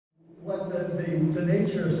the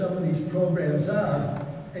nature of some of these programs are,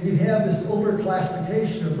 and you have this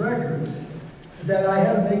overclassification of records, that I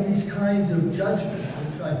had to make these kinds of judgments,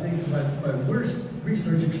 which I think my worst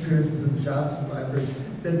research experience was in the Johnson Library,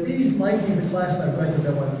 that these might be the classified records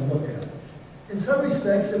I wanted to look at. In some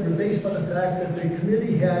respects, they were based on the fact that the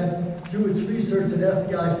committee had, through its research at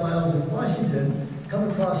FBI files in Washington, come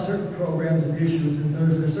across certain programs and issues, and there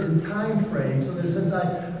was a certain time frame, so in a sense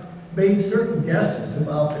I made certain guesses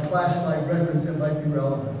about the classified records that might be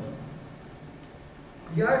relevant.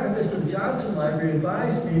 The archivist of the Johnson Library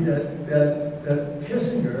advised me that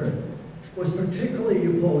Kissinger was particularly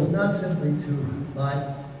opposed, not simply to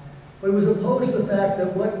mine, but he was opposed to the fact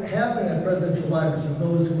that what happened at presidential libraries, and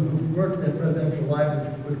those who worked at presidential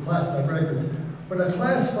libraries with classified records, when a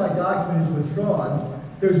classified document is withdrawn,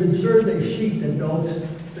 there's inserted a sheet that notes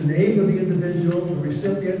the name of the individual, the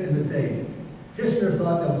recipient, and the date. Kissinger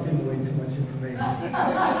thought that was giving away too much information.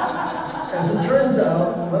 As it turns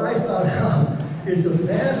out, what I found out is the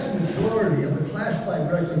vast majority of the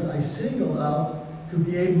classified records I singled out to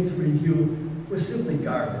be able to review was simply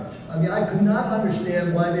garbage. I mean, I could not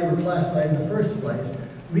understand why they were classified in the first place,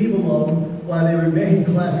 leave alone why they remained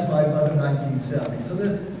classified by the 1970s. So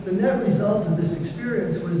the net result of this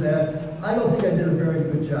experience was that I don't think I did a very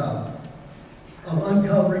good job of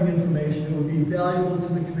uncovering information that would be valuable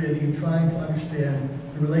to the committee in trying to understand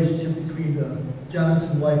the relationship between the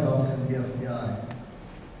Johnson White House and the FBI.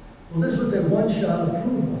 Well, this was a one-shot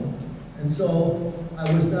approval, and so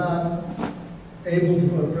I was not able to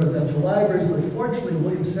go to presidential libraries, but fortunately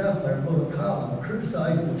William Safire wrote a column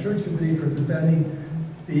criticizing the Church Committee for defending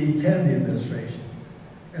the Kennedy administration.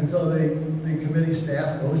 And so the committee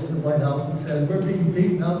staff goes to the White House and said, we're being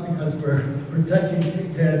beaten up because we're protecting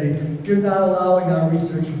Kennedy. You're not allowing our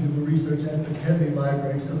researchers to do research at the Kennedy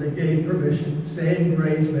Library, so they gave permission, same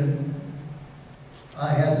arrangement.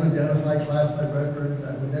 I had to identify classified records,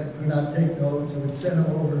 I could not take notes, I would send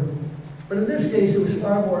them over. But in this case, it was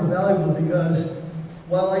far more valuable because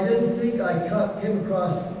while I didn't think I came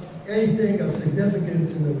across anything of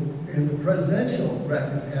significance in the presidential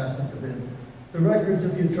records aspect of it, the records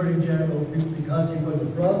of the Attorney General, because he was a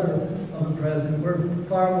brother of the President, were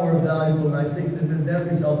far more valuable, and I think that the net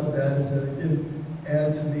result of that is that it did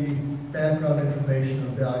add to the background information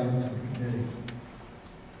of value to the committee.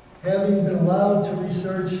 Having been allowed to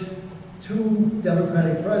research 2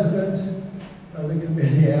 Democratic presidents, the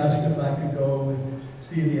committee asked if I could go and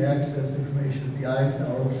see the access information at the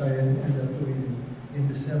Eisenhower, which I ended up doing in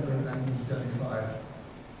December of 1975.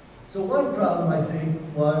 So one problem, I think,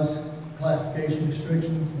 was classification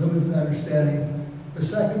restrictions, limited understanding. The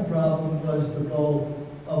second problem was the role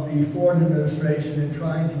of the Ford administration in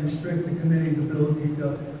trying to restrict the committee's ability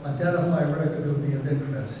to identify records that would be of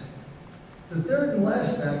interest. The third and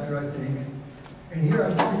last factor, I think, and here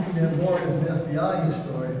I'm speaking then more as an FBI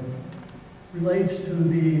historian, relates to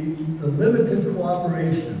the limited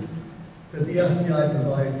cooperation that the FBI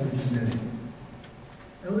provided to the committee.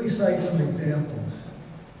 And let me cite some examples.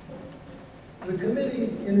 The committee,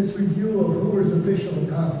 in its review of Hoover's official and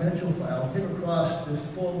confidential file, came across this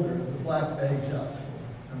folder, the Black Bag Job School.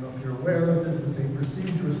 I don't know if you're aware of this. It was a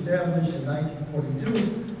procedure established in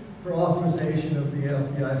 1942 for authorization of the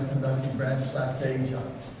FBI's conducting black bag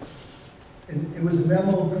jobs. And it was a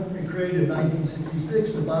memo created in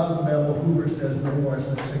 1966. The bottom of the memo, Hoover says no more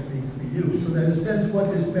such techniques be used. So that in a sense,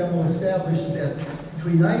 what this memo established is that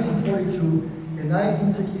between 1942 and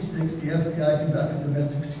 1966, the FBI conducted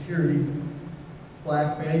domestic security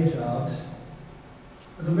black bag jobs.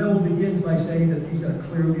 But the memo begins by saying that these are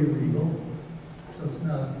clearly illegal. So it's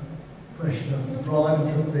not a question of broad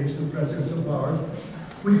interpretation of presidential powers.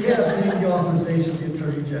 We can't obtain the authorization of the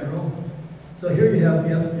Attorney General. So here you have the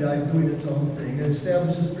FBI doing its own thing and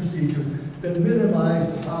establishes procedure that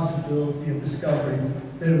minimized the possibility of discovering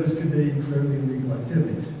that it was committing clearly illegal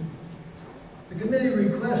activities. The committee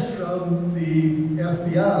requests from the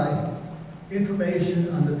FBI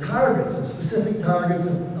information on the targets, the specific targets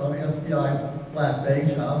of FBI black bag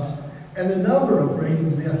jobs, and the number of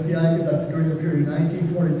ratings the FBI conducted during the period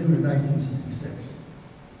 1942 to 1966.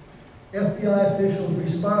 FBI officials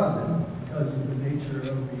responded, because of the nature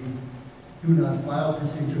of the do not file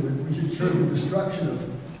procedure, which ensured the destruction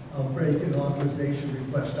of break-in authorization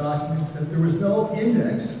request documents, that there was no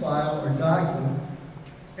index, file, or document,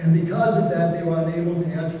 and because of that, they were unable to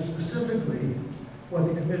answer specifically what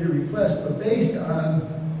the committee requested, but based on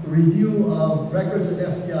the review of records at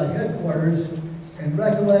FBI headquarters and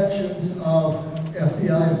recollections of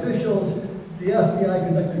FBI officials, the FBI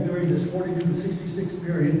conducted during this 42 to 66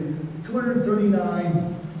 period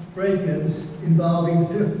 239 break-ins involving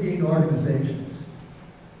 15 organizations.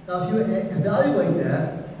 Now, if you evaluate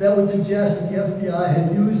that, that would suggest that the FBI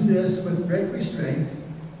had used this with great restraint,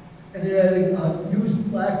 and it had used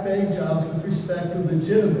black bag jobs with respect to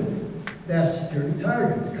legitimate national security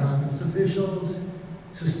targets, Congress officials,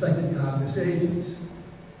 suspected Congress agents.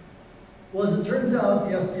 Well, as it turns out,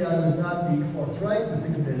 the FBI was not being forthright with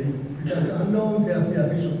the committee because unknown to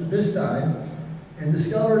FBI officials at this time, and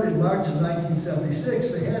discovered in March of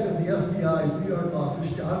 1976, the head of the FBI's New York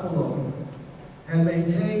office, John Malone, had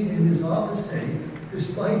maintained in his office safe,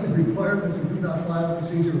 despite the requirements of do not file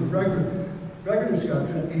procedure of record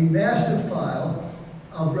discovery, a massive file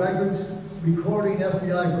of records recording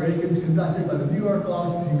FBI break-ins conducted by the New York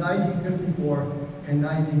office between 1954 and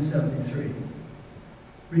 1973.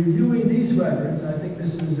 Reviewing these records, I think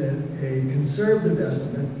this is a conservative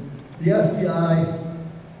estimate, the FBI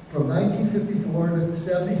from 1954 to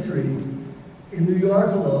 73 in New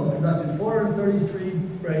York alone conducted 433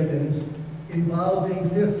 break-ins involving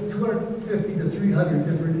 250 to 300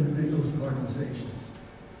 different individuals and organizations.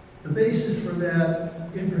 The basis for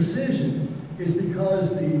that imprecision is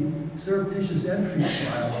because the surreptitious entry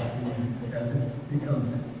file, as it's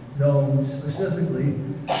become known specifically,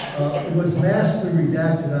 it was massively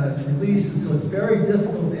redacted on its release, and so it's very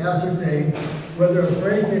difficult to ascertain whether a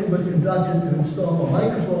break-in was conducted to install a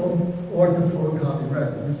microphone or to photocopy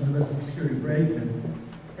records, which is a domestic security break-in.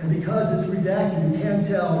 And because it's redacted, you can't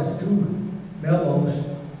tell if two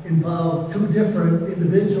memos involve two different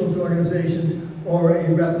individuals, organizations, or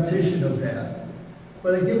a repetition of that.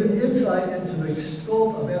 But to give an insight into the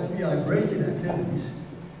scope of FBI break-in activities,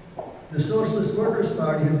 the Socialist Workers'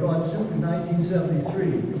 Party had brought suit in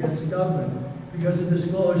 1973 against the government because of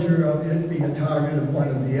disclosure of it being a target of one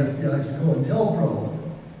of the FBI's COINTELPRO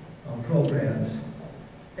programs.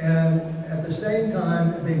 And at the same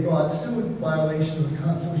time, they brought suit in violation of the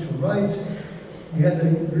constitutional rights. You had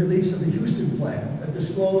the release of the Houston Plan that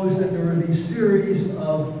disclosed that there were these series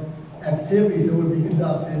of activities that would be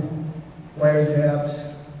conducted,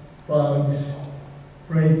 wiretaps, bugs,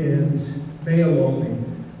 break-ins, mail loading.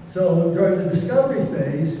 So during the discovery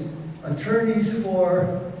phase, attorneys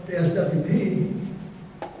for the SWP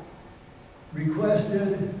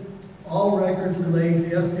requested all records relating to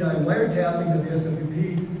the FBI wiretapping of the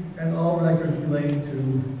SWP and all records relating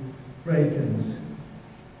to break-ins.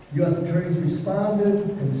 U.S. attorneys responded,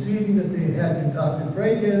 conceding that they had conducted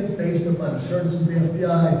break-ins based upon assurances of the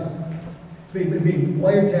FBI, being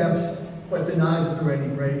wiretaps, but denied that there were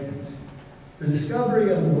any break-ins. The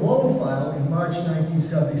discovery of the Malone file in March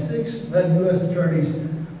 1976 led U.S. attorneys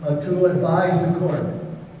to advise the court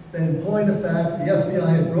that in point of fact, the FBI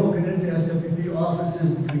had broken into SWP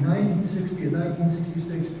offices between 1960 and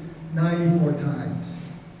 1966 94 times.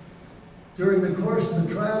 During the course of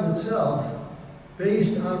the trial itself,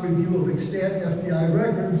 based on review of extant FBI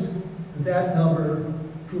records, that number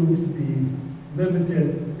proved to be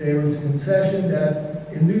limited. There was a concession that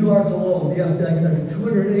in New York alone, the FBI conducted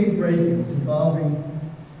 208 break-ins involving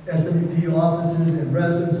SWP offices and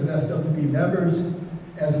residents of SWP members,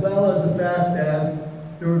 as well as the fact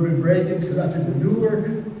that there had been break-ins conducted in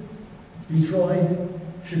Newark, Detroit,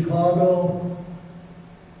 Chicago,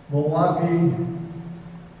 Milwaukee,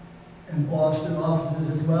 and Boston offices,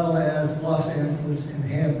 as well as Los Angeles and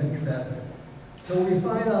Hampton, Connecticut. So what we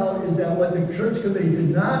find out is that what the Church Committee did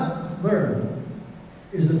not learn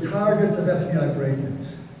is the targets of FBI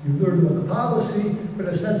break-ins. You learn about the policy, but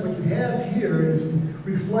in a sense what you have here, and it's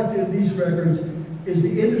reflected in these records, is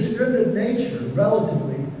the indiscriminate nature,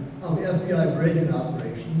 relatively, of FBI break-in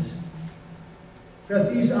operations.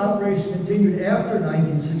 That these operations continued after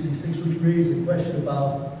 1966, which raised the question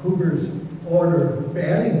about Hoover's order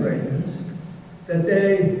banning break-ins, that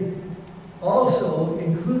they also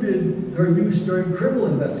included their use during criminal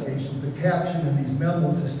investigations. The caption in these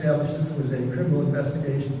memos established this was a criminal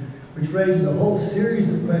investigation, which raises a whole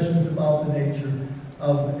series of questions about the nature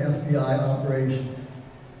of FBI operation.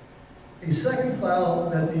 A second file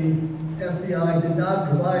that the FBI did not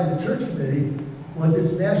provide the Church Committee was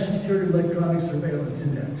its National Security Electronic Surveillance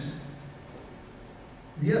Index.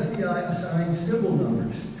 The FBI assigned symbol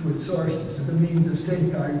numbers to its sources as a means of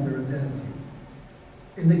safeguarding their identity.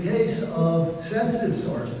 In the case of sensitive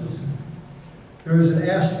sources, there is an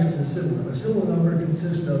asterisk in the symbol number. A symbol number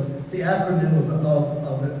consists of the acronym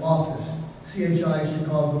of an office. CHI is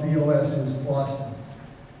Chicago, BOS is Boston.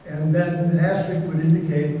 And then an asterisk would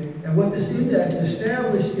indicate, and what this index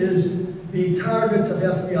established is the targets of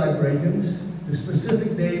FBI break-ins, the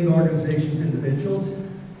specific named organizations, individuals,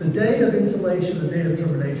 the date of installation, the date of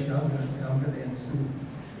termination. I'm going to end soon.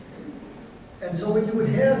 And so what you would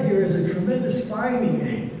have here is a tremendous finding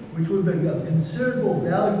aid, which would have been of considerable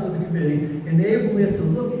value to the committee, enabling it to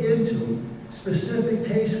look into specific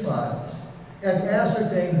case files and to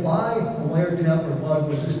ascertain why a wiretap or bug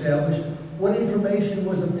was established, what information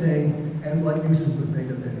was obtained, and what uses was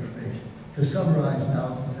made of that information. To summarize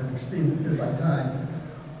now, since I've exceeded my time,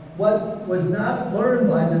 what was not learned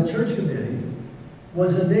by the Church Committee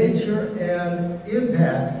was the nature and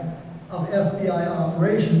impact of FBI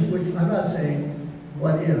operations, which I'm not saying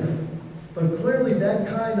what if, but clearly that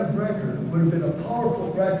kind of record would have been a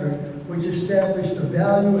powerful record which established the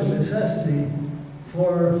value and necessity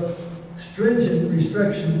for stringent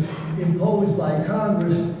restrictions imposed by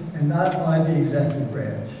Congress and not by the executive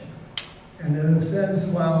branch. And in a sense,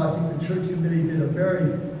 while I think the Church Committee did a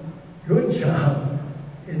very good job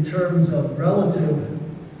in terms of relative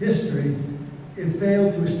history, it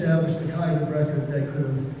failed to establish the kind of record that could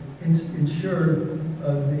have ensured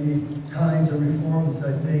the kinds of reforms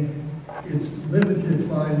I think its limited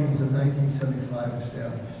findings of 1975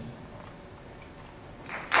 established.